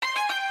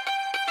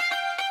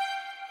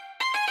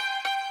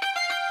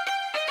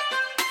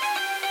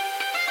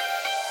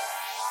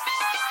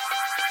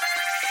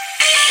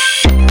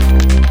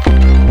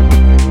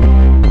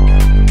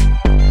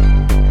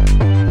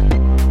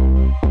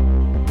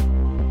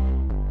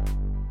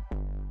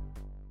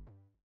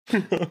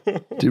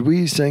Did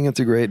we sing It's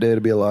a Great Day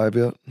to Be Alive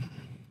yet?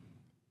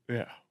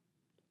 Yeah.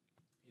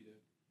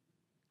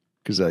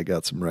 Because I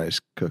got some rice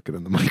cooking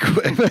in the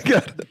microwave. I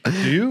got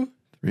Do you?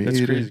 That's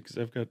Read crazy it. because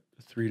I've got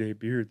a 3-day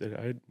beard that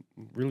I'm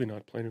really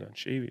not planning on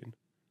shaving.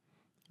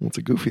 Well, it's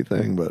a goofy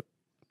thing, but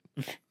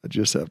I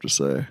just have to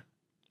say,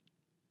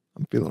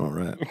 I'm feeling all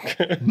right.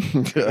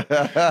 Welcome to the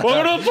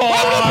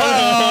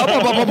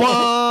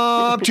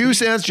pod. 2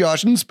 cents,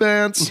 Josh and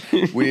Spence.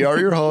 We are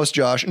your hosts,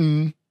 Josh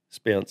and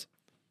Spence.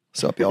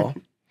 What's up, y'all?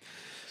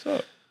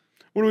 So,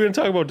 what are we going to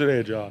talk about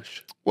today,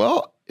 Josh?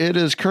 Well, it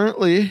is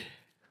currently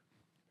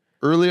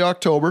early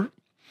October,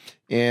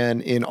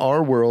 and in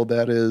our world,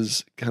 that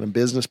is kind of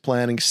business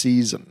planning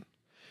season.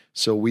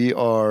 So we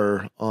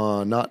are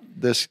not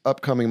this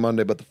upcoming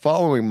Monday, but the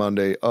following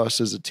Monday,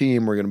 us as a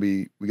team,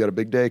 we got a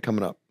big day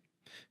coming up.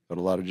 Got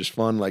a lot of just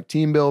fun, like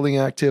team building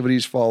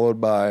activities, followed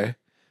by a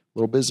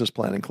little business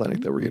planning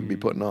clinic that we're going to be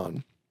putting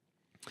on.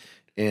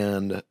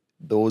 And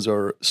those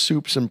are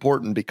super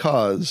important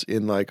because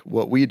in like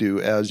what we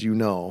do, as you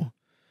know,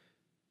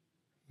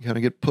 you kind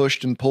of get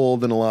pushed and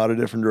pulled in a lot of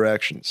different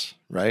directions,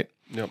 right?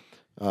 Yep.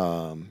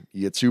 You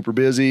get super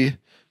busy,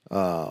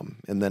 and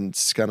then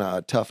it's kind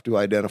of tough to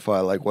identify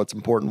like what's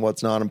important,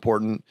 what's not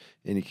important,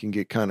 and you can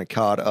get kind of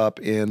caught up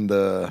in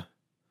the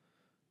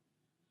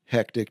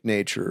hectic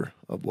nature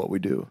of what we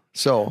do.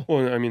 So,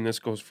 Well, I mean, this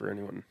goes for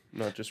anyone,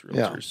 not just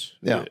realtors.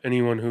 Yeah.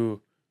 Anyone who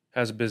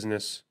has a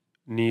business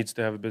needs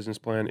to have a business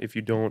plan. If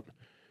you don't,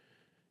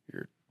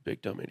 you're a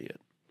big dumb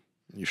idiot.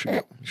 you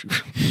should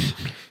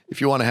if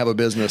you want to have a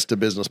business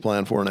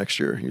plan for next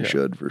year, you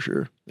should for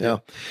sure. Yeah.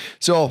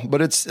 So, but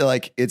it's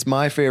like, it's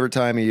my favorite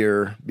time of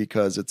year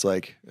because it's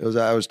like,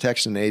 I was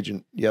texting an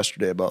agent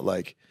yesterday about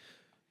like,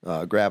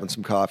 grabbing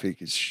some coffee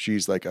because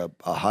she's like a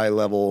high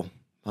level,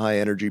 high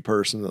energy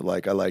person that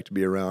like I like to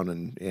be around,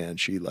 and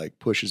she like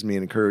pushes me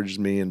and encourages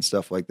me and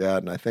stuff like that.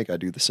 And I think I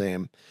do the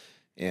same.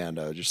 And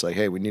just like,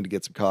 hey, we need to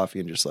get some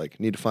coffee and just like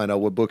need to find out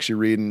what books you're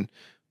reading,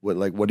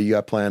 what do you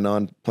got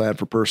planned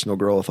for personal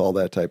growth, all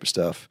that type of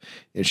stuff.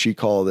 And she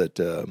called it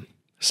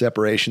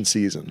separation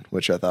season,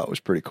 which I thought was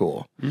pretty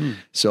cool.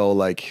 So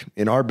like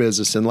in our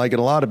business, and like in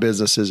a lot of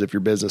businesses, if your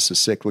business is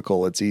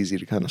cyclical, it's easy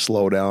to kind of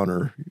slow down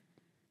or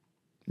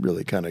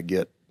really kind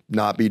of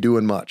not be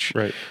doing much.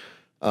 Right.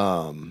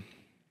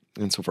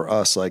 And so for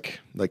us,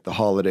 like the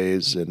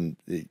holidays, and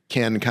it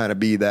can kind of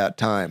be that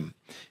time.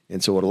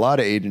 And so what a lot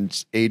of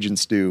agents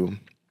do,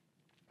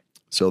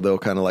 so they'll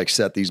kind of like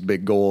set these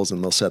big goals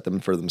and they'll set them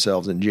for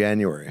themselves in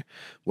January.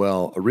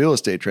 Well, a real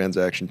estate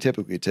transaction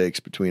typically takes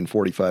between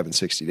 45 and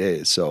 60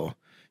 days. So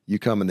you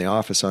come in the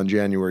office on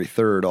January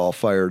 3rd, all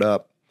fired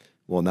up.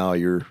 Well, now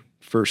your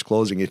first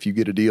closing, if you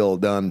get a deal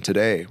done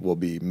today, will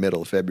be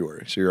middle of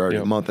February. So you're already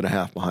a month and a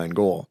half behind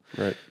goal.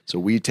 Right. So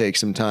we take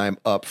some time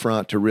up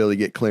front to really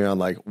get clear on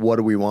like, what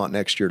do we want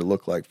next year to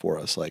look like for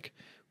us? Like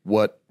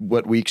what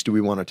weeks do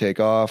we want to take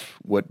off?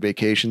 What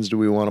vacations do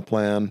we want to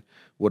plan?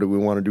 What do we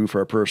want to do for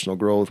our personal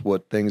growth?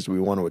 What things do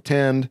we want to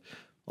attend?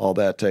 All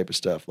that type of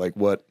stuff. Like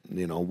what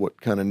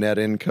kind of net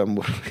income?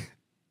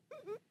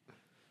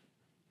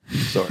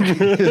 Sorry.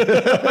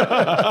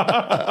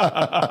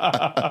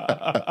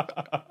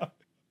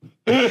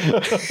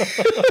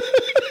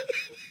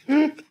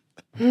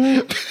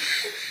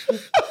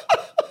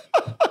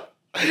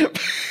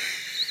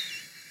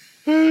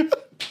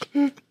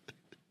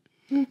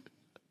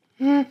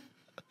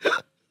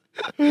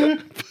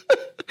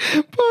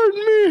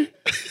 Pardon me.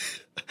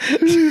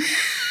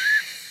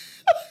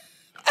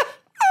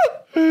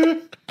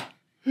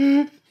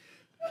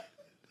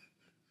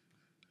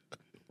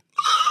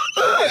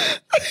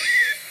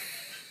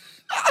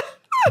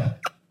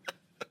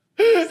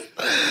 That's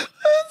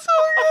so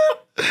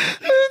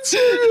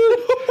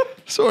good.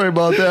 Sorry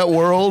about that,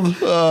 world.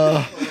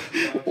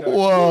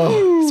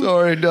 Whoa.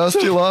 Sorry,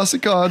 Dusty lost the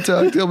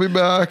contact. He'll be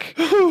back.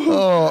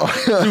 Oh.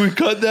 Do we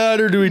cut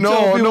that or do we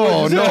tell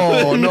No.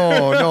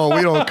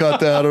 We don't cut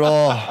that at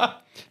all.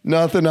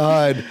 Nothing to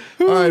hide.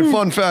 All right,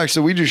 fun fact.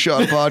 So we just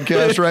shot a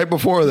podcast right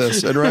before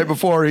this. And right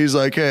before, he's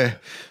like, hey,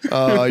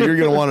 you're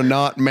going to want to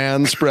not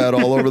man spread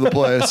all over the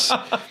place.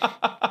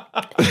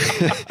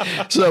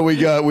 So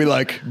we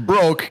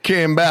broke,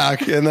 came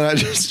back, and then I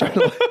just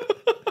started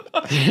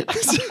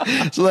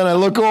so then I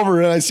look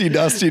over and I see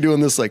Dusty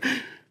doing this like,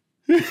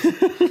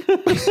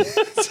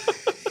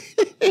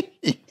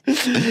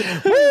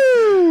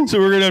 So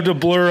we're gonna have to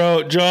blur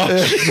out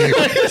Josh.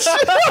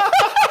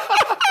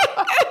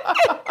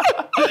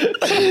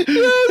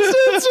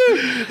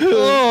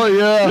 Oh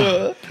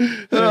yeah.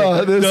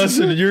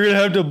 Dustin, you're gonna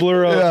have to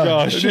blur out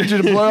Josh. I need you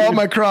to blur out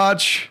my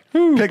crotch.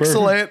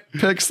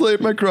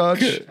 Pixelate my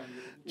crotch.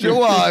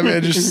 Well, I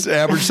mean, just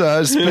average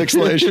size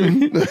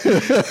pixelation.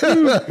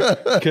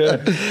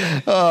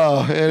 Okay.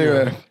 Oh,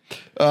 anyway.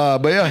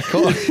 But yeah,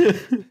 cool.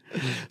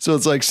 So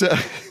it's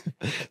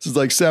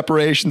like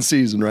separation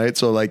season, right?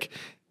 So like,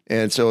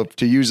 and so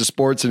to use a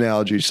sports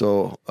analogy,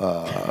 so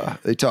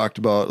they talked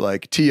about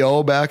like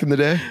TO back in the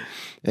day.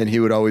 And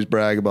he would always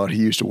brag about he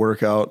used to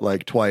work out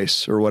like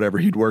twice or whatever.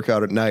 He'd work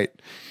out at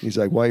night. He's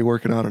like, why are you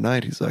working out at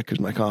night? He's like, because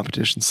my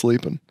competition's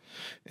sleeping.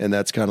 And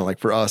that's kind of like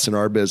for us in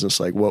our business,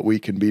 like what we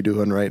can be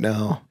doing right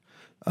now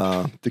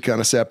to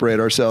kind of separate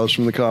ourselves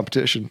from the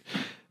competition.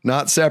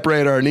 Not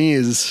separate our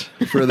knees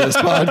for this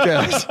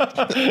podcast.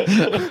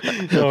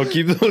 No,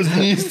 keep those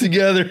knees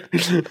together.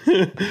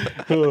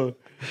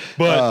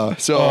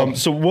 But so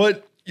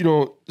what,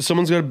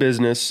 someone's got a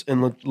business,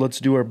 and let's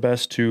do our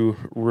best to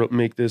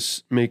make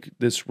this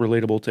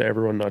relatable to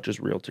everyone, not just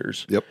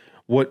realtors. Yep.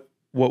 What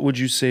would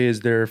you say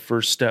is their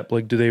first step?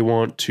 Like, do they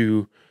want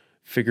to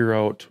figure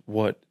out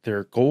what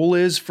their goal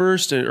is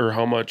first, or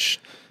how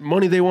much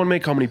money they want to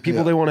make, how many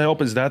people they want to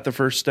help? Is that the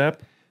first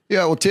step?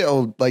 Yeah,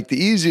 well, like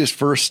the easiest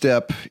first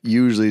step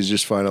usually is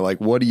just find out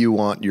like, what do you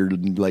want your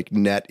like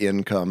net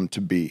income to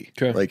be?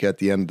 Okay. Like at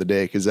the end of the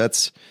day, because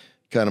that's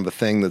kind of a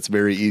thing that's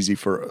very easy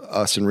for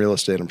us in real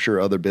estate. I'm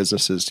sure other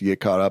businesses to get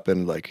caught up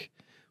in like,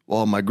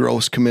 well, my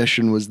gross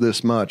commission was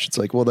this much. It's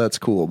like, well, that's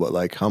cool, but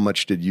like, how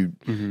much did you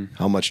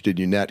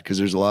net? Because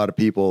there's a lot of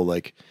people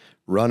like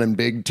running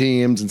big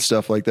teams and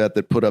stuff like that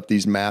put up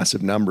these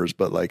massive numbers,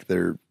 but like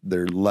they're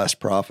less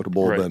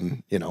profitable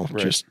than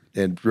just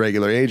a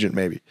regular agent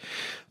maybe.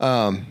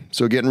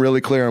 So getting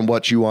really clear on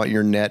what you want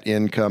your net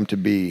income to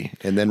be,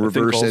 and then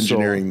reverse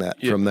engineering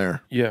that from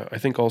there. Yeah, I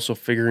think also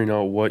figuring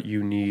out what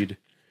you need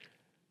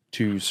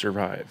to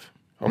survive,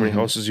 how many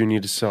houses you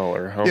need to sell,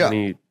 or how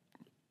many,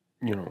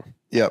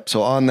 Yep.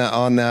 So on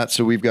that,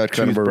 so we've got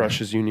kind of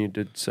brushes you need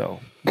to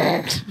sell.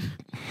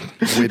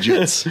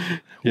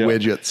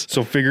 Widgets.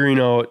 So figuring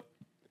out,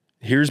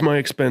 here's my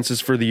expenses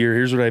for the year.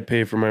 Here's what I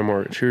pay for my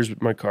mortgage. Here's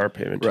my car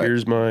payment. Right.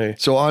 Here's my.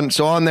 So on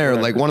there,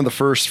 like one of the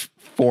first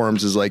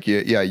forms is like,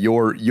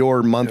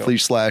 your monthly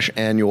 /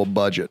 annual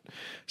budget.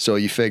 So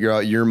you figure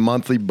out your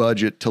monthly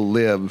budget to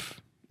live,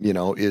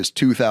 is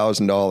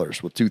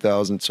 $2,000 with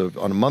 2,000. So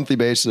on a monthly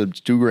basis,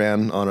 it's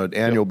 $2,000. On an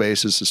annual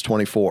basis, it's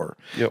 24.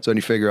 Yep. So then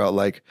you figure out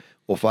like,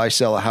 well, if I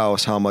sell a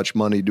house, how much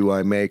money do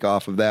I make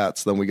off of that?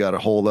 So then we got a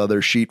whole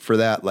other sheet for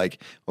that.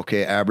 Like,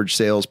 okay, average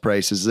sales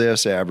price is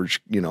this,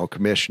 average,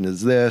 commission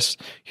is this.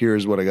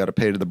 Here's what I got to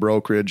pay to the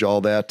brokerage,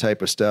 all that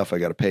type of stuff. I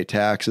got to pay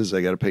taxes.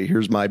 I got to pay,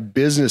 here's my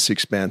business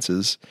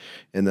expenses.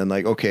 And then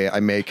like, okay,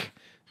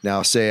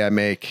 say I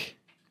make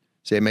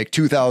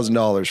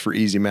 $2,000 for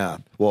easy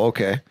math. Well,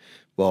 okay.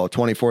 Well,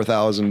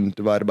 24,000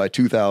 divided by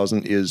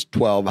 2,000 is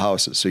 12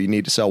 houses. So you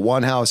need to sell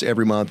one house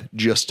every month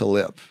just to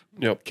live.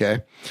 Yep. Okay.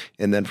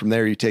 And then from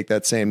there, you take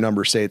that same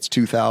number, say it's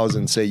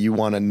 2,000, say you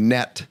want to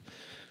net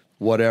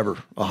whatever,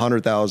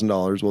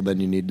 $100,000. Well, then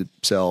you need to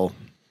sell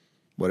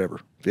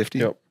whatever, 50.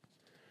 Yep.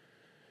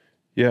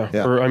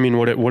 Yeah. Or I mean,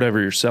 whatever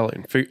you're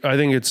selling. I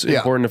think it's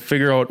important to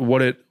figure out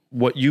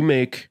what you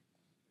make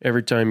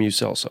every time you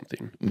sell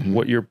something,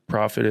 what your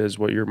profit is,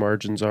 what your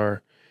margins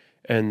are,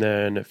 and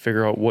then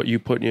figure out what you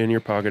put in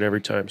your pocket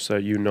every time so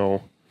that you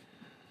know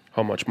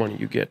how much money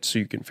you get, so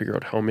you can figure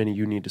out how many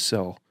you need to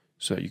sell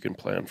so that you can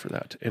plan for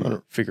that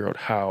and figure out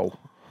how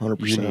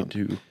 100%. You need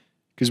to.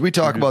 Because we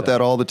talk about that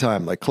all the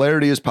time. Like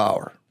clarity is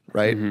power,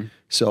 right?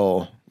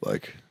 So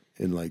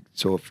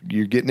so if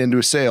you're getting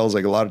into sales,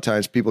 like a lot of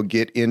times people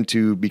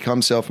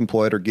become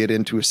self-employed or get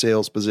into a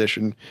sales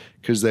position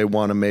because they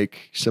want to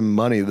make some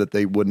money that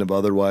they wouldn't have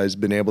otherwise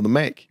been able to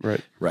make.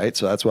 Right.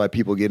 So that's why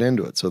people get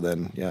into it. So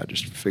then,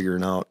 just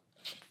figuring out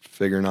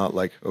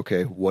like,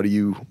 okay, what do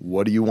you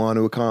want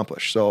to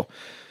accomplish? So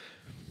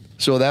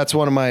that's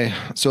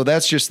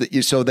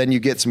so then you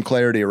get some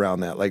clarity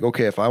around that. Like,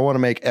 okay, if I want to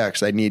make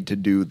X, I need to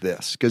do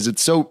this, because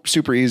it's so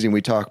super easy. And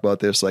we talk about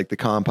this, like the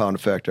compound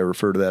effect. I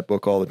refer to that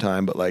book all the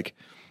time, but like,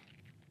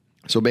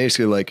 so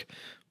basically like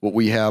what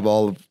we have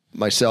all of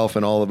myself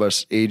and all of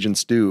us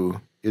agents do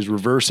is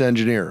reverse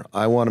engineer.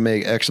 I want to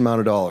make X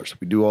amount of dollars.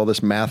 We do all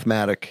this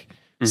mathematics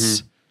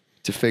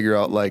to figure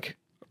out like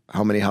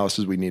how many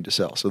houses we need to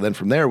sell. So then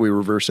from there, we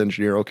reverse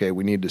engineer, okay,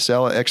 we need to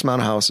sell X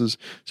amount of houses.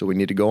 So we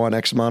need to go on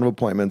X amount of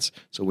appointments.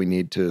 So we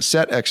need to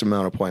set X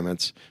amount of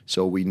appointments.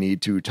 So we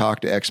need to talk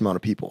to X amount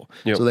of people.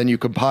 Yep. So then you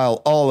compile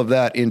all of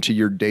that into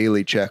your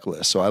daily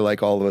checklist. So I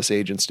like all of us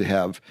agents to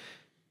have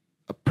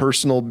a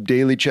personal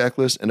daily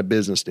checklist and a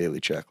business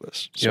daily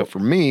checklist. So for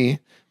me,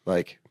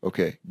 like,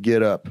 okay,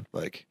 get up,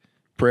 like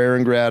prayer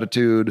and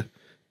gratitude,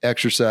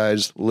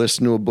 exercise,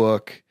 listen to a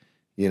book,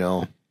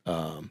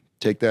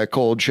 take that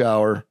cold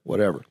shower,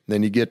 whatever.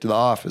 Then you get to the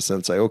office and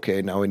it's like,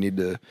 okay, now we need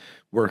to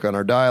work on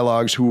our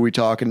dialogues. Who are we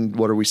talking?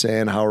 What are we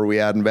saying? How are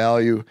we adding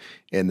value?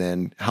 And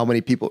then how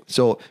many people?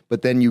 So,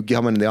 but then you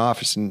come into the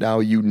office and now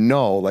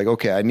like,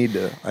 okay, I need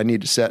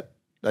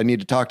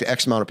to talk to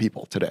X amount of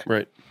people today.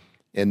 Right.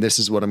 And this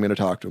is what I'm going to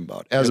talk to them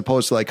about, as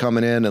opposed to like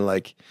coming in and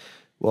like,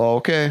 well,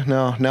 okay,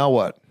 now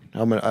what?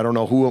 I don't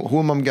know who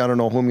I don't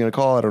know who I'm going to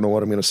call. I don't know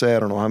what I'm going to say. I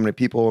don't know how many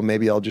people.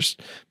 Maybe I'll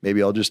just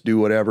do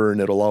whatever and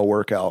it'll all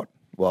work out.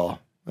 Well,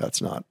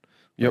 that's not.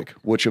 Like,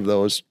 which of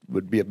those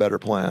would be a better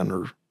plan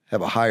or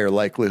have a higher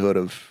likelihood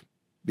of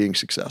being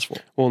successful?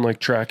 Well, and like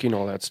tracking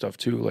all that stuff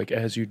too, like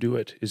as you do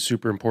it, is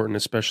super important,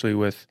 especially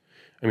with,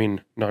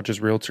 not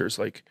just realtors.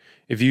 Like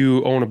if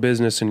you own a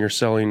business and you're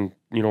selling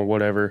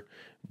whatever,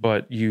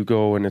 but you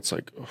go and it's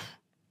like, oh,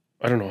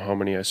 I don't know how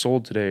many I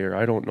sold today, or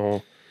I don't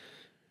know.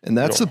 And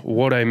that's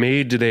what I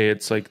made today.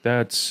 It's like,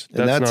 that's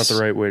not the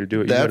right way to do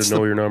it. You got to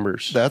know your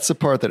numbers. That's the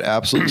part that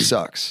absolutely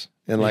sucks.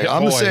 And like,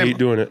 I'm the same. I hate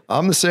doing it.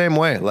 I'm the same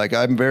way. Like,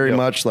 I'm very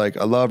much like,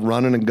 I love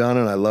running and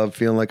gunning. I love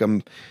feeling like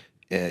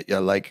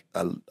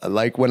I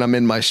like when I'm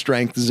in my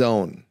strength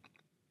zone.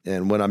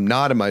 And when I'm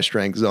not in my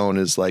strength zone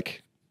is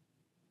like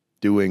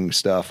doing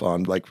stuff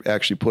on, like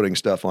actually putting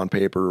stuff on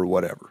paper or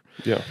whatever.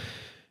 Yeah.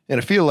 And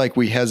I feel like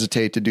we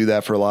hesitate to do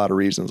that for a lot of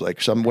reasons.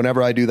 Like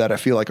whenever I do that, I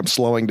feel like I'm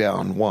slowing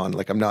down. One,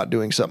 like I'm not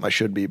doing something I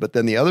should be. But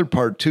then the other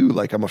part too,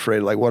 like I'm afraid,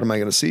 like, what am I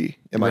going to see?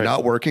 Am I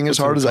not working as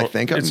hard as I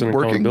think I'm working? It's an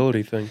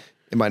accountability thing.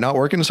 Am I not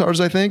working as hard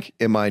as I think?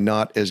 Am I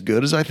not as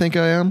good as I think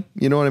I am?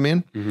 You know what I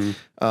mean?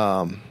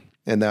 Mm-hmm.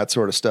 And that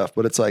sort of stuff.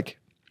 But it's like,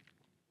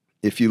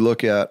 if you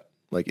look at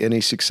like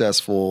any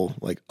successful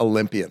like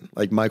Olympian,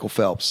 like Michael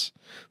Phelps,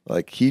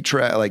 like he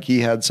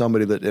had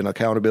somebody that, an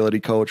accountability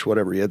coach,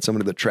 whatever. He had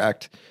somebody that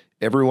tracked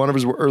every one of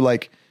his, or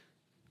like,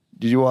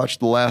 did you watch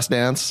The Last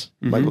Dance?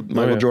 Mm-hmm.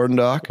 Michael Jordan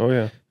doc? Oh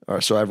yeah.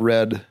 So I've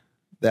read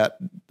that,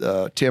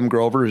 Tim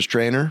Grover, his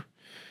trainer,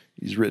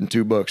 he's written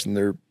 2 books and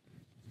they're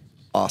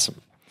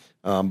awesome.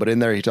 But in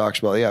there he talks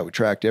about, we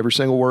tracked every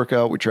single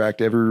workout. We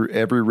tracked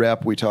every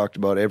rep. We talked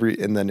about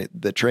and then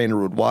the trainer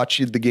would watch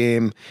the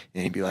game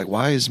and he'd be like,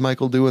 why is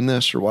Michael doing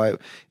this? Or why?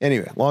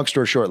 Anyway, long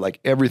story short, like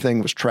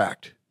everything was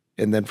tracked.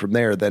 And then from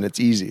there, then it's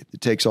easy.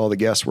 It takes all the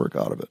guesswork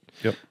out of it.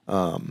 Yep.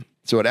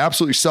 So it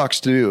absolutely sucks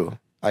to do.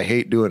 I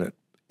hate doing it.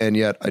 And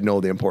yet I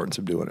know the importance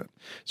of doing it.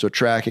 So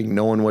tracking,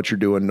 knowing what you're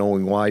doing,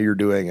 knowing why you're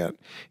doing it.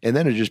 And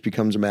then it just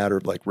becomes a matter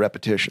of like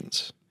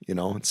repetitions,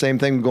 Same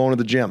thing with going to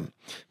the gym.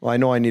 Well, I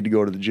know I need to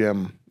go to the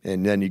gym.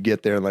 And then you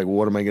get there and like, well,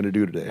 what am I going to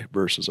do today?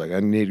 Versus like, I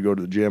need to go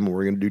to the gym and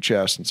we're going to do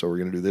chest. And so we're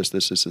going to do this,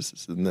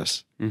 and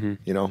this,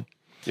 mm-hmm.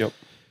 Yep.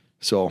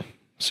 So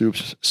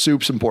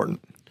soup's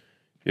important.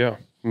 Yeah.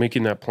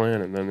 Making that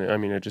plan. And then,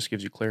 it just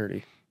gives you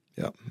clarity.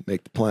 Yeah.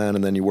 Make the plan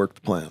and then you work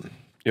the plan.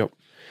 Yep.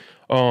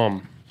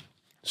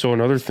 So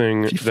another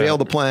thing, if you fail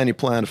the plan, you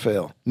plan to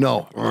fail.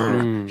 No.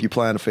 If you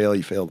plan to fail,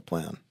 you fail the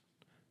plan.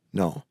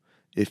 No.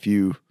 If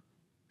you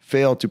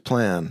fail to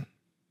plan,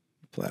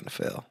 you plan to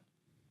fail.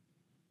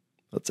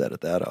 Let's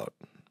edit that out.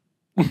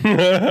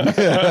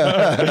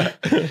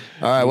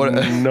 All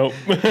right. Nope.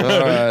 All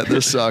right.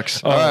 This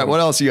sucks. All right. What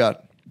else you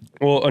got?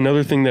 Well,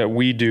 another thing that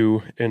we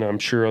do, and I'm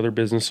sure other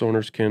business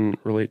owners can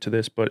relate to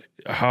this, but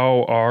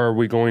how are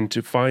we going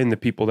to find the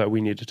people that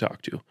we need to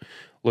talk to?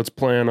 Let's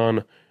plan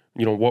on,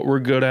 what we're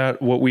good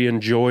at, what we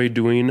enjoy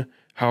doing.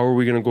 How are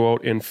we going to go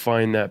out and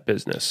find that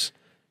business?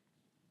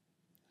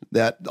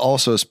 That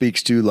also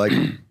speaks to like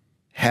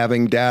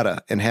having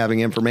data and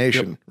having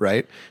information,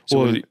 right?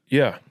 So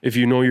if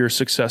you know you're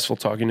successful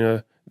talking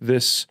to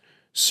this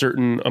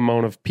certain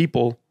amount of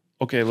people,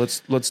 okay,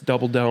 let's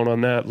double down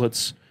on that.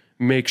 Let's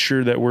make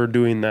sure that we're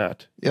doing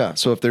that. Yeah.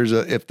 So if there's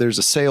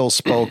a sales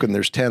spoke and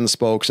there's 10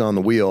 spokes on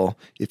the wheel,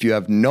 if you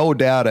have no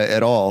data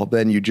at all,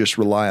 then you just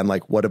rely on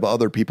like, what have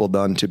other people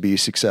done to be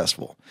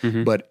successful?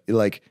 Mm-hmm. But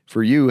like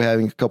for you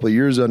having a couple of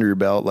years under your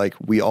belt, like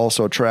we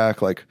also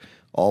track like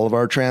all of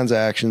our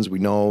transactions, we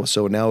know.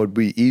 So now it'd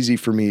be easy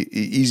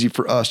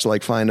for us to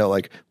like find out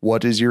like,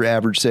 what is your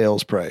average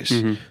sales price?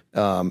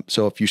 Mm-hmm.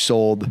 So if you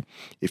sold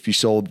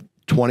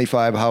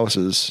 25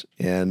 houses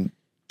and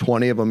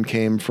 20 of them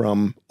came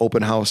from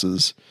open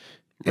houses,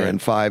 right,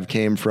 and 5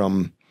 came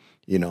from,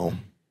 your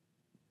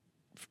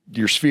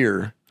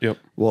sphere. Yep.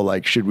 Well,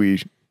 like, should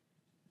we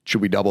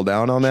double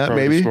down on that?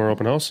 Maybe more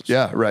open houses.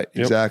 Yeah. Right.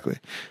 Yep. Exactly.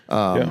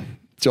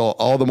 So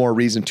all the more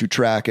reason to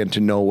track and to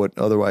know what,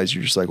 otherwise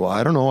you're just like, well,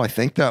 I don't know. I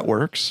think that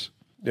works.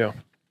 Yeah.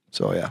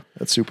 So yeah,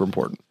 that's super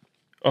important.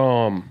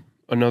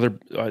 Another,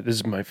 this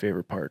is my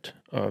favorite part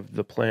of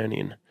the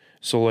planning.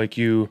 So like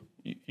you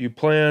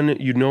plan,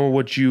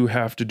 what you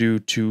have to do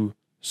to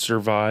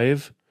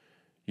survive,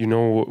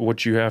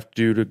 what you have to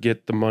do to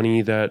get the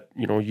money that,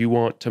 you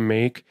want to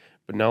make,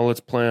 but now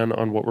let's plan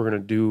on what we're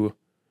going to do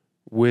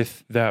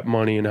with that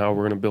money and how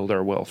we're going to build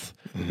our wealth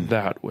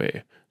that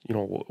way.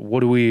 What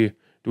do we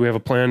have a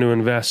plan to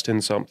invest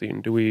in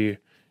something? Do we,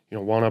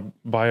 want to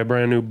buy a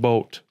brand new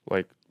boat?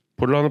 Like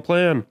put it on the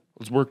plan.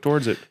 Let's work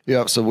towards it.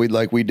 Yeah. So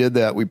we did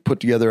that. We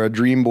put together a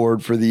dream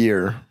board for the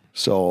year.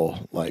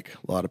 So like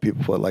a lot of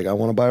people put like, I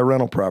want to buy a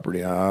rental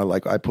property.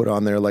 I put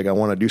on there, like I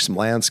want to do some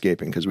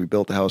landscaping because we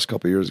built a house a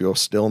couple of years ago,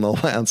 still no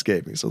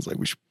landscaping. So it's like,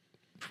 we should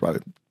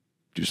probably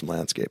do some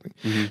landscaping.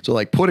 Mm-hmm. So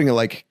like putting it,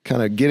 like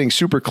kind of getting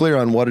super clear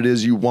on what it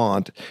is you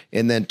want.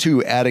 And then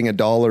 2, adding a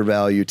dollar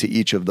value to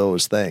each of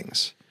those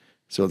things.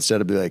 So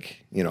instead of be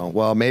like,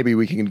 well, maybe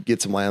we can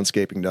get some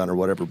landscaping done or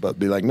whatever, but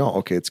be like, no,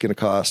 okay, it's going to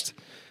cost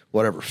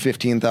whatever,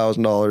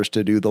 $15,000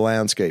 to do the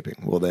landscaping.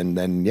 Well,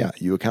 then yeah,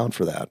 you account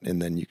for that.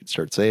 And then you can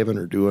start saving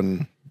or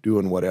doing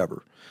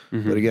whatever.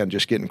 Mm-hmm. But again,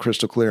 just getting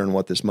crystal clear on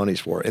what this money's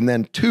for. And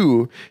then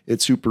 2,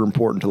 it's super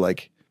important to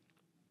like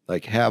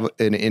have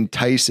an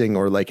enticing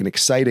or like an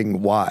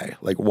exciting why.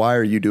 Like, why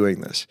are you doing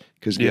this?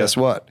 Because guess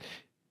what?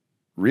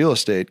 Real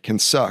estate can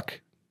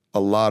suck a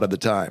lot of the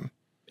time.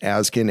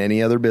 as can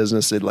any other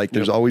business.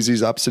 There's always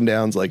these ups and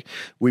downs. Like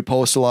we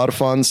post a lot of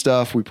fun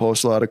stuff. We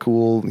post a lot of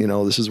cool,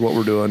 this is what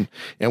we're doing.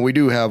 And we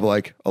do have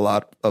like a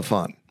lot of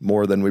fun,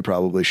 more than we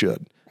probably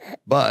should.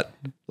 But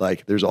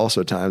like, there's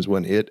also times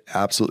when it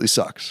absolutely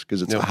sucks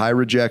because it's a high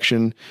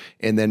rejection.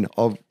 And then,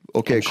 I'm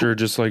sure,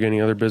 just like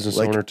any other business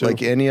owner too.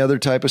 Like any other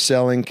type of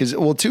selling. Cause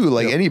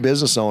any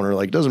business owner,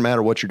 like doesn't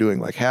matter what you're doing.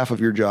 Like half of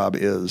your job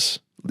is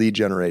lead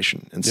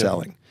generation and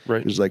selling.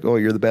 Right. It's like, oh,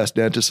 you're the best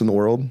dentist in the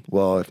world.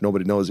 Well, if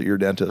nobody knows that you're a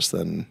dentist,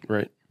 then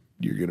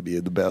you're going to be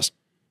the best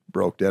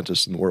broke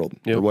dentist in the world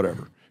or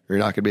whatever. Or you're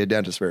not going to be a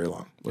dentist very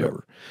long,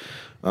 whatever.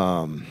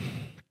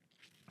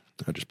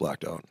 I just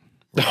blacked out.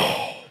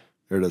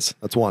 There it is.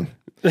 That's one.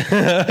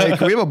 Hey,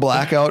 can we have a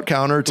blackout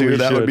counter too?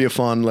 That would be a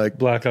fun, like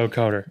blackout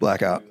counter.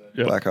 Blackout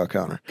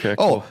counter. Okay,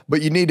 cool.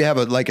 But you need to have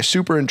a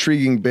super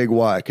intriguing big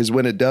why. Because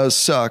when it does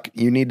suck,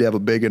 you need to have a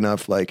big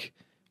enough like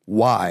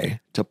why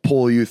to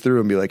pull you through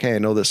and be like, hey, I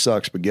know this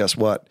sucks, but guess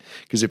what?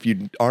 Because if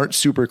you aren't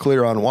super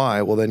clear on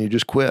why, well, then you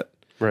just quit.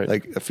 Right.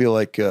 Like I feel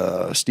like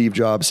Steve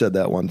Jobs said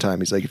that one time.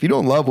 He's like, if you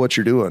don't love what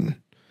you're doing,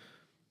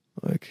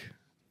 like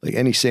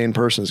any sane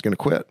person is going to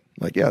quit.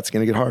 Like, yeah, it's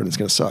going to get hard and it's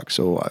going to suck.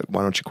 So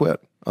why don't you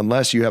quit?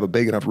 Unless you have a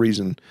big enough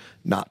reason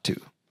not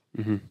to.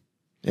 Mm-hmm.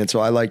 And so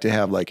I like to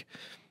have like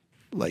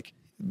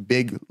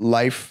big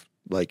life,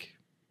 like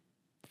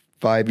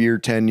 5-year,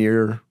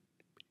 10-year,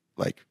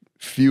 like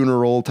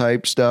funeral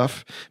type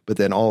stuff, but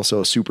then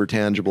also super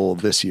tangible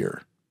this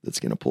year that's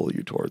going to pull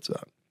you towards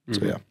that.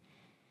 So yeah.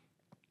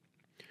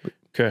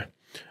 Okay.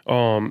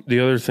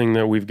 The other thing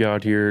that we've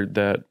got here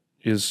that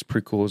is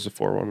pretty cool is the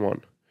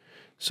 411.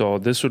 So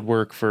this would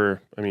work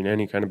for,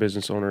 any kind of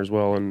business owner as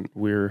well. And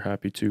we're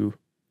happy to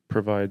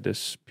provide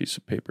this piece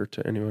of paper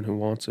to anyone who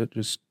wants it.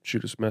 Just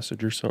shoot us a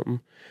message or something.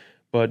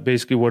 But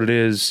basically what it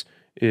is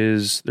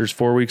there's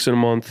 4 weeks in a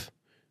month,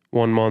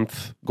 1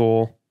 month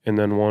goal, and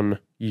then 1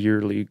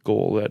 yearly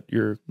goal that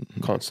you're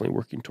constantly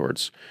working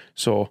towards.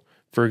 So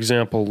for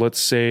example, let's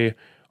say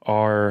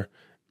our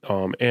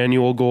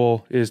annual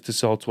goal is to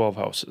sell 12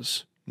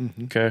 houses.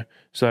 Mm-hmm. Okay.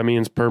 So that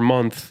means per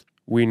month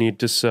we need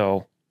to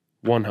sell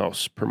 1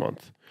 house per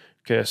month.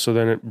 Okay. So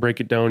then break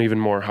it down even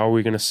more. How are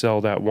we going to sell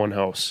that 1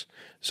 house?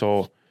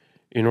 So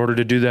in order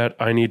to do that,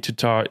 I need to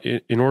talk,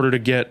 in order to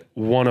get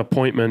 1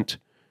 appointment,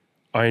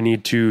 I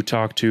need to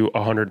talk to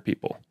 100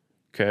 people.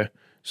 Okay.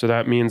 So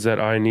that means that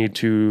I need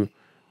to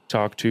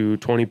talk to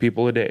 20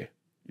 people a day,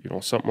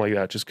 something like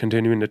that, just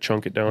continuing to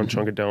chunk it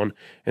down.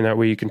 And that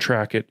way you can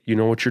track it. You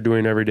know what you're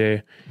doing every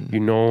day. You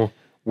know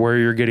where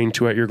you're getting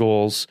to at your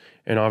goals.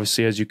 And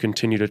obviously as you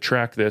continue to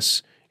track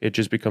this, it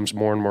just becomes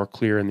more and more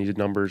clear and these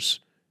numbers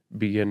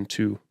begin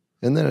to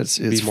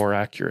be more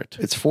accurate.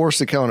 It's forced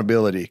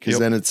accountability because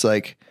then it's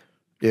like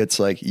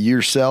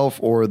yourself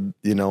or,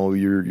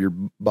 your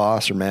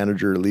boss or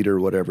manager or leader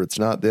or whatever. It's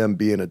not them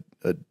being a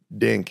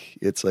dink.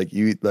 It's like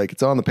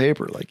it's on the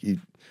paper.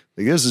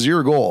 This is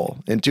your goal.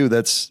 And 2,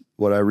 that's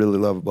what I really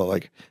love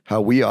about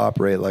how we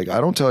operate. Like, I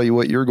don't tell you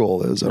what your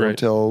goal is. I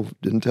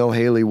didn't tell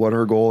Haley what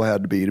her goal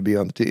had to be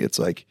on the team. It's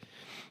like,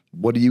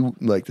 what do you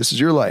like? This is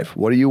your life.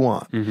 What do you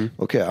want?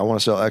 Mm-hmm. Okay. I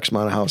want to sell X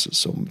amount of houses.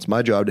 So it's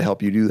my job to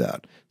help you do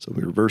that. So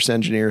we reverse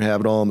engineer,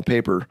 have it all on the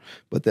paper,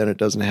 but then it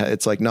doesn't have,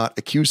 it's like not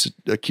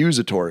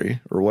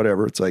accusatory or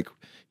whatever. It's like,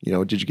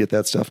 did you get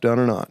that stuff done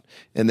or not?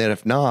 And then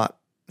if not,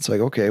 it's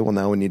like, okay, well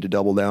now we need to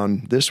double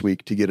down this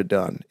week to get it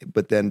done.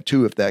 But then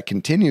 2, if that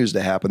continues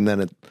to happen,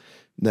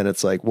 then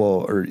it's like,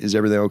 well, or is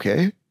everything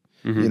okay?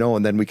 Mm-hmm.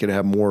 And then we could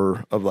have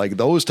more of like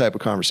those type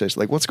of conversations.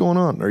 Like, what's going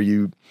on? Are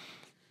you,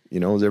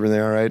 is everything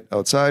all right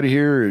outside of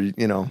here?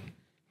 Or,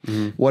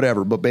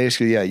 whatever. But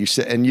basically, yeah, you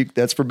said, and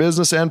that's for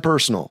business and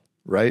personal,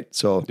 right?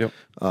 So,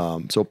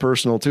 so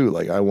personal too.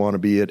 Like, I want to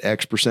be at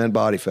X%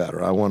 body fat,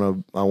 or I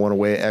want to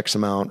weigh X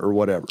amount or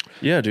whatever.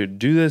 Yeah, dude,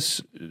 do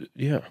this.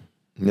 Yeah.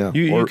 Yeah.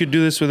 You could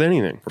do this with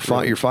anything.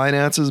 Your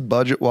finances,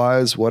 budget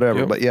wise, whatever.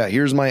 Yep. But yeah,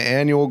 here's my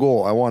annual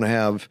goal. I want to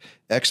have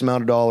X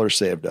amount of dollars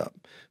saved up.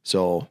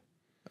 So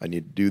I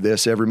need to do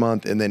this every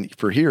month. And then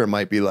for here, it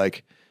might be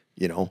like,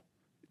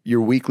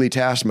 your weekly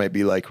task might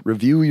be like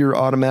review your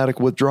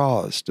automatic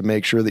withdrawals to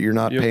make sure that you're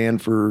not paying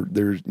for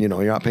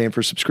you're not paying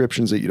for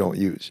subscriptions that you don't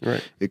use.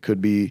 Right. It could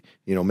be,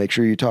 make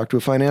sure you talk to a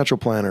financial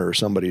planner or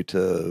somebody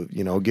to,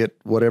 get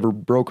whatever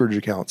brokerage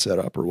account set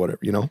up or whatever,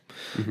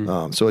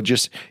 Mm-hmm. So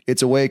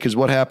it's a way, because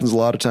what happens a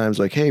lot of times,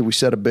 like, hey, we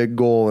set a big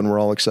goal and we're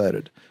all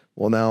excited.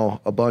 Well,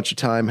 now a bunch of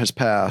time has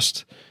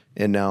passed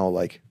and now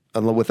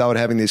without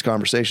having these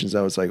conversations,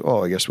 now it's like,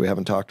 oh, I guess we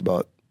haven't talked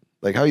about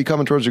how are you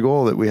coming towards your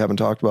goal that we haven't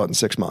talked about in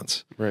 6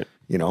 months? Right.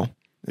 And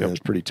it's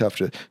pretty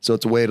tough so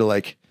it's a way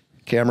to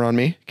camera on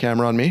me.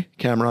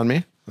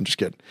 I'm just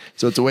kidding.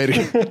 So it's a way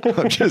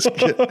to, I'm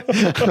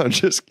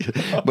just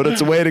kidding. But it's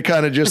a way to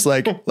kind of just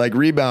like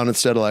rebound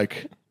instead of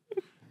like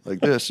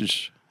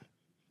this.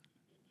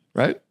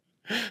 Right?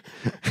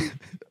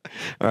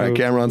 All right.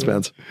 Camera on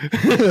Spence.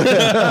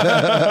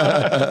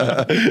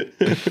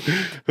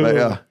 But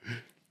yeah.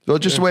 So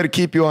it's just a way to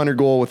keep you on your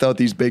goal without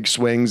these big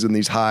swings and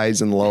these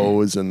highs and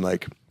lows and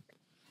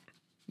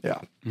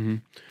Mm-hmm.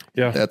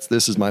 Yeah.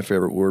 This is my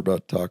favorite we're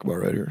about to talk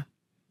about right here.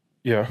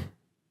 Yeah.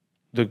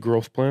 The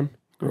growth plan.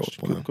 Growth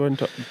plan. Go ahead and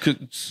talk.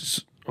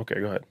 Okay,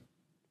 go ahead.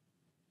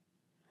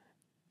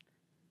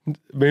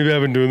 Maybe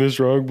I've been doing this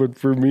wrong, but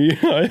for me,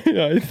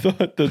 I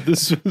thought that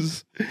this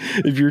was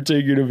if you're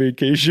taking a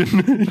vacation,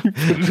 you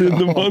put it in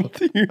the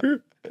month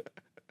here.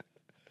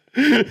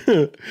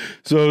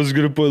 So I was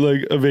gonna put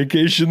like a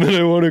vacation that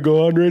I want to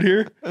go on right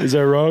here. Is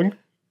that wrong?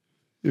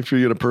 If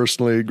you're gonna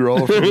personally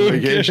grow from a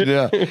vacation,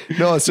 yeah.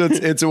 No, so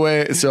it's a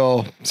way.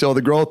 So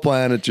the growth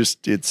plan,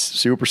 it's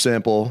super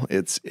simple.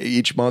 It's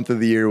each month of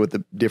the year with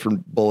the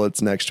different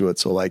bullets next to it.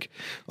 So like,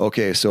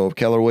 okay, so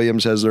Keller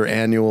Williams has their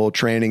annual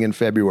training in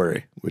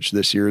February, which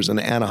this year is in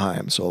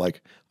Anaheim. So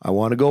like, I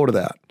want to go to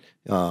that.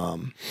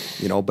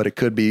 But it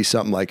could be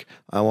something like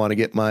I want to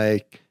get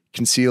my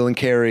conceal and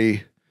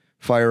carry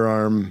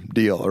firearm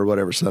deal or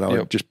whatever. So then I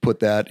would just put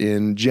that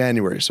in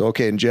January. So,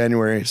 okay, in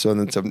January. So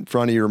then it's in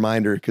front of your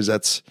reminder because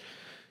that's,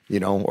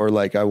 or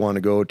like I want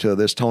to go to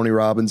this Tony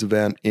Robbins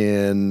event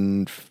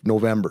in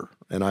November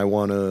and I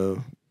want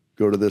to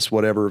go to this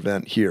whatever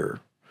event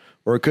here.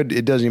 Or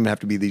it doesn't even have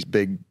to be these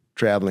big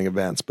traveling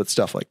events, but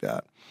stuff like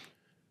that.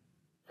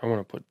 I want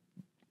to put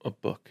a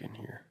book in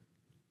here.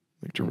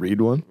 Like to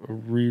read one?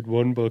 Read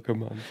one book a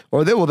month.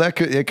 Or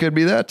it could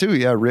be that too.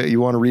 Yeah.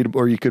 You want to read,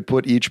 or you could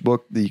put each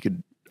book that you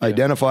could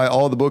identify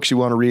all the books you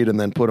want to read and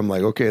then put them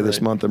like, okay,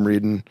 this month I'm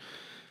reading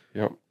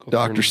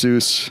Dr.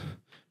 Seuss,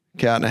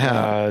 Cat in a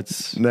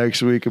Hat.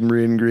 Next week I'm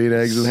reading Green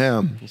Eggs and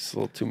Ham. It's a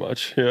little too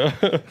much. Yeah.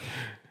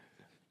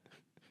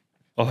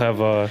 I'll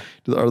have Are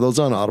those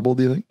on Audible,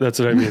 do you think? That's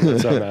what I mean.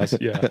 That's what I'm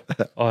asking. Yeah.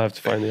 I'll have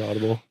to find the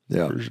Audible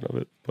version of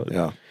it. But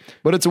yeah.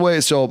 But it's a way.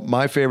 So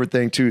my favorite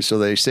thing too, so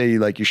they say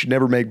like you should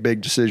never make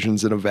big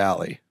decisions in a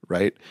valley,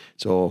 right?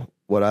 So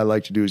what I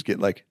like to do is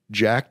get like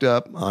jacked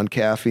up on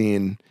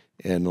caffeine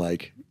and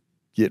like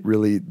get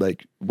really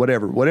like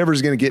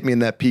whatever's going to get me in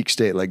that peak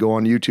state, like go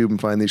on YouTube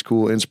and find these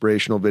cool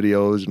inspirational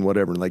videos and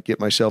whatever, and like get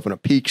myself in a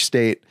peak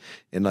state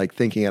and like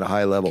thinking at a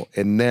high level.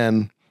 And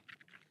then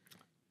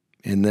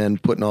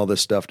putting all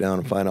this stuff down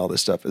and find all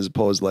this stuff, as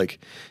opposed like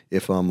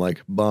if I'm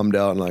like bummed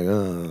out and like,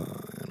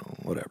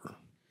 whatever.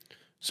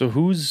 So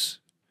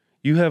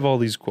you have all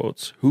these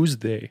quotes. Who's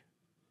they?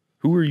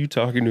 Who are you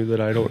talking to that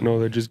I don't know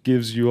that just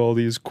gives you all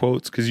these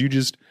quotes? Because you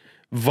just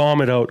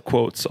vomit out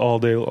quotes all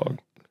day long.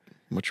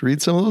 Much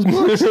read some of those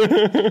books.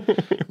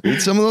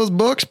 Read some of those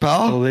books,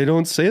 pal. Well, they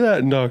don't say that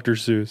in Dr.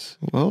 Seuss.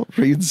 Well,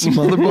 read some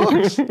other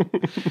books.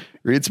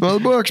 Read some other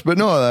books. But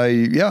no,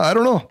 I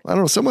don't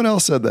know. Someone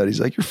else said that. He's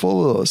like, you're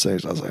full of those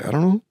things. I was like, I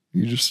don't know.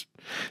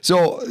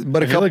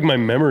 But I feel like my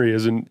memory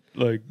isn't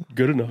like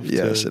good enough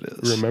yes, it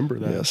is. Remember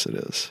that. Yes, it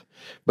is.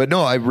 But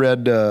no, I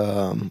read,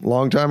 a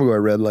long time ago, I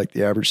read like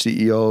the average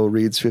CEO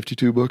reads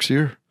 52 books a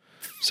year.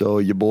 So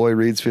your boy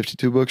reads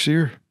 52 books a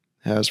year.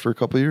 Has for a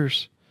couple of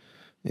years.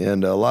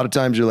 And a lot of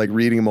times you're like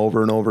reading them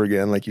over and over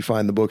again. Like you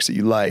find the books that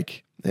you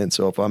like. And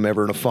so if I'm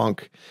ever in a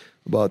funk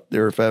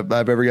if I've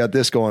ever got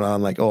this going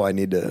on, like, oh, I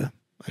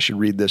should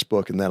read this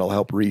book and that'll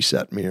help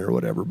reset me or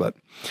whatever. But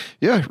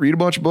yeah, read a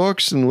bunch of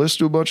books and listen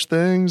to a bunch of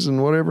things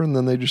and whatever. And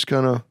then they just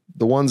kind of,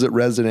 the ones that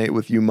resonate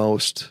with you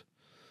most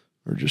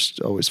or just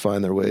always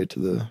find their way to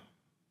the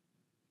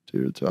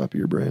top of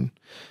your brain.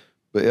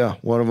 But yeah,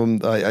 one of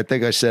them, I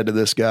think I said to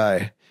this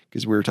guy,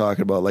 because we were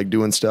talking about like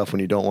doing stuff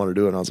when you don't want to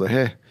do it. And I was like,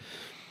 hey,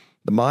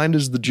 the mind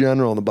is the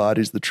general and the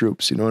body's the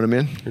troops. You know what I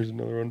mean? Here's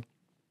another one.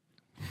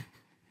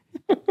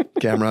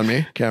 Camera on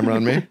me. Camera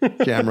on me.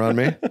 Camera on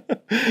me.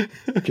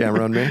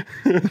 Camera on me.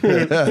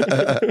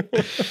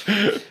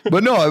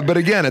 But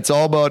again, it's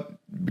all about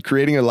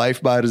creating a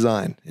life by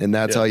design. And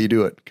that's how you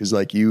do it. Because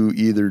like you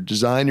either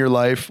design your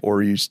life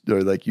or you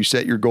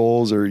set your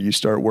goals or you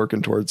start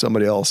working towards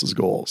somebody else's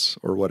goals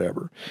or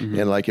whatever. Mm-hmm.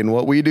 And like in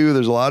what we do,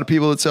 there's a lot of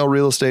people that sell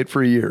real estate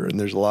for a year. And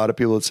there's a lot of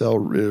people that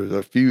sell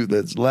a few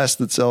that's less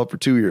that sell it for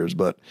 2 years.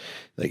 But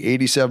like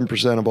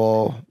 87% of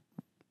all,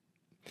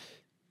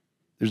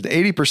 there's the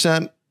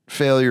 80%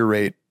 failure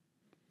rate,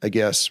 I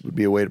guess would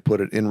be a way to put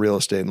it, in real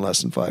estate in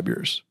less than 5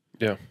 years.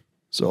 Yeah.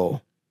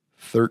 So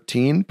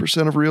 13%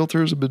 of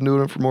realtors have been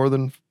doing it for more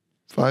than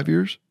 5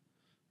 years.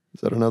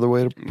 Is that another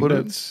way to put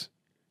it?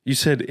 You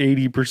said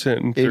 80%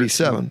 and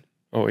 87.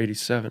 Oh,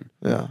 87.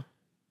 Yeah.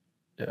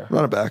 Yeah.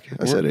 Run it back.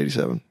 I said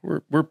 87. We're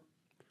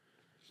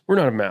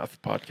not a math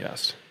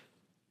podcast.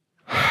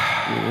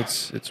 I mean,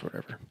 it's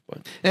whatever.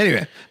 But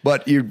anyway,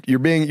 but you're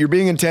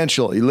being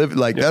intentional. You live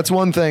like that's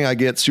one thing I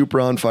get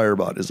super on fire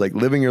about is like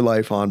living your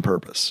life on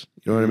purpose.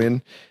 You know what I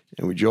mean?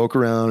 And we joke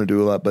around and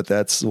do a lot, but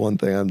that's the one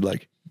thing I'm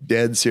like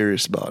dead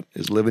serious about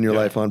is living your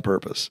life on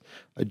purpose.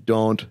 I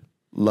don't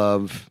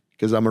love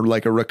because I'm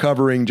like a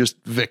recovering just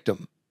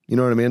victim. You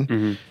know what I mean?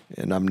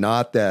 Mm-hmm. And I'm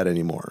not that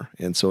anymore.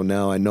 And so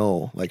now I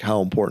know like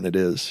how important it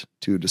is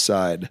to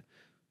decide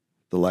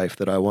the life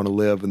that I want to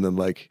live, and then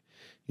like.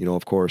 You know,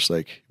 of course,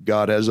 like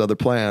God has other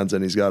plans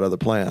and he's got other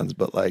plans,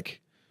 but like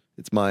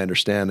it's my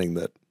understanding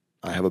that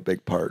I have a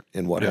big part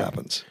in what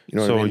happens. You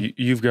know what I mean?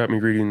 You've got me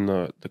reading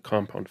the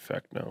Compound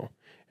Effect now.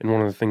 And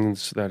one of the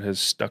things that has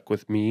stuck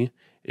with me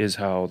is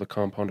how the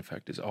compound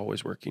effect is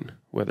always working,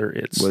 whether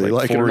it's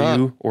like for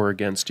you or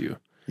against you.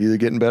 either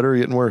getting better or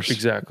getting worse.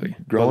 Exactly.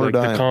 Growing or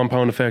dying. The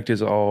compound effect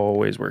is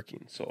always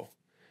working. So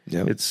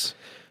yeah, it's,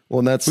 well,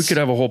 and that's, we could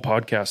have a whole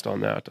podcast on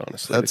that,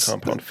 honestly, the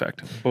compound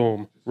effect.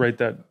 Boom. Write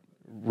that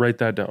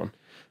down.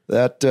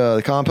 That,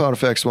 the Compound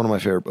Effect is one of my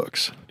favorite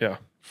books. Yeah.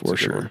 For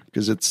sure.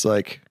 Because it's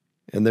like,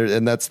 and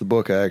that's the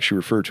book I actually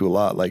refer to a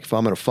lot. Like if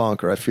I'm in a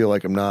funk or I feel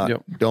like I'm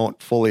not,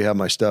 don't fully have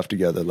my stuff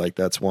together. Like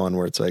that's one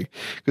where it's like,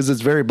 because it's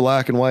very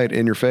black and white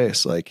in your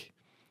face. Like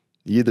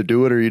you either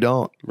do it or you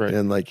don't. Right.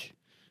 And like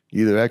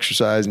you either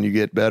exercise and you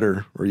get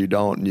better or you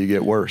don't and you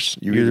get worse.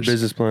 You're the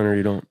business plan or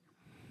you don't.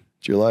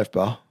 It's your life,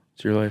 pal.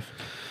 It's your life.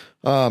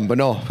 But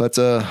no, that's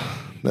a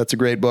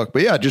great book.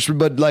 But yeah,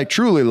 but like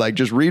truly like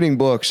just reading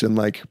books and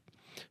like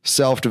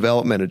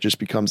self-development, it just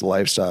becomes a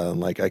lifestyle. And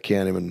like, I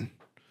can't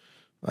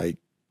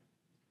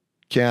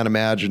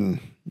imagine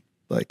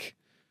like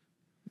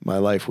my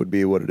life would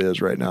be what it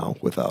is right now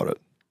without it.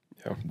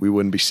 Yeah. We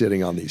wouldn't be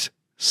sitting on these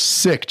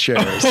sick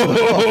chairs.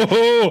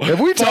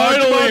 Have we talked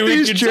about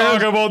these chairs?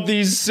 Talk about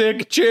these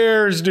sick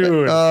chairs,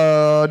 dude.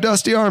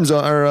 Dusty arms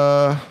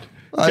eyes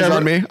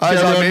on me.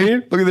 Eyes on me.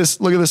 Look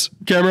at this.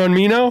 Camera on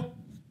me now?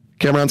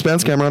 Camera on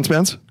Spence.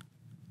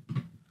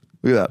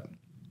 Look at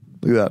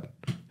that.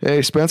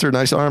 Hey, Spencer,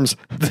 nice arms.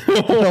 All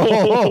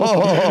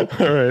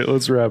right,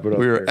 let's wrap it up.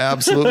 We are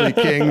absolutely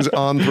kings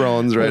on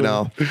thrones right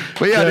now.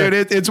 But yeah,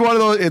 dude, it's one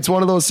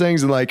of those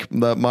things. And like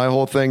my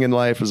whole thing in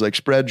life is like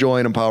spread joy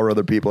and empower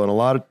other people. And a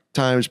lot of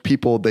times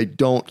people, they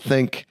don't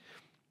think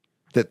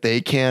that they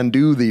can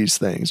do these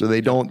things, or they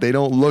don't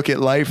look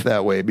at life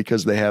that way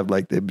because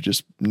they've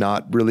just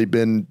not really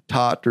been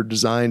taught or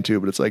designed to.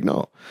 But it's like,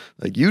 no,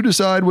 like you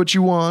decide what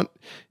you want.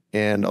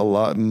 And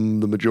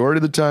the majority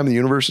of the time, the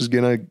universe is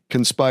going to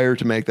conspire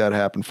to make that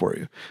happen for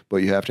you.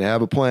 But you have to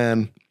have a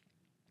plan,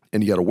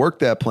 and you got to work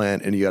that plan,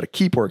 and you got to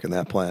keep working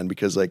that plan,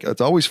 because like it's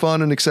always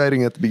fun and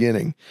exciting at the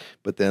beginning,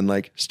 but then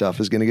like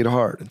stuff is going to get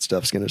hard and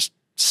stuff's going to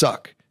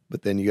suck.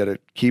 But then you got to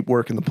keep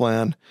working the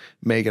plan,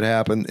 make it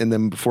happen. And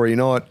then before you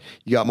know it,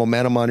 you got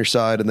momentum on your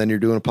side, and then you're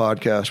doing a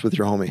podcast with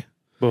your homie.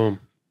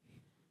 Boom.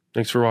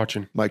 Thanks for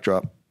watching. Mic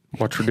drop.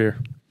 Watch for deer.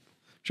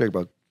 Shake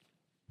bug.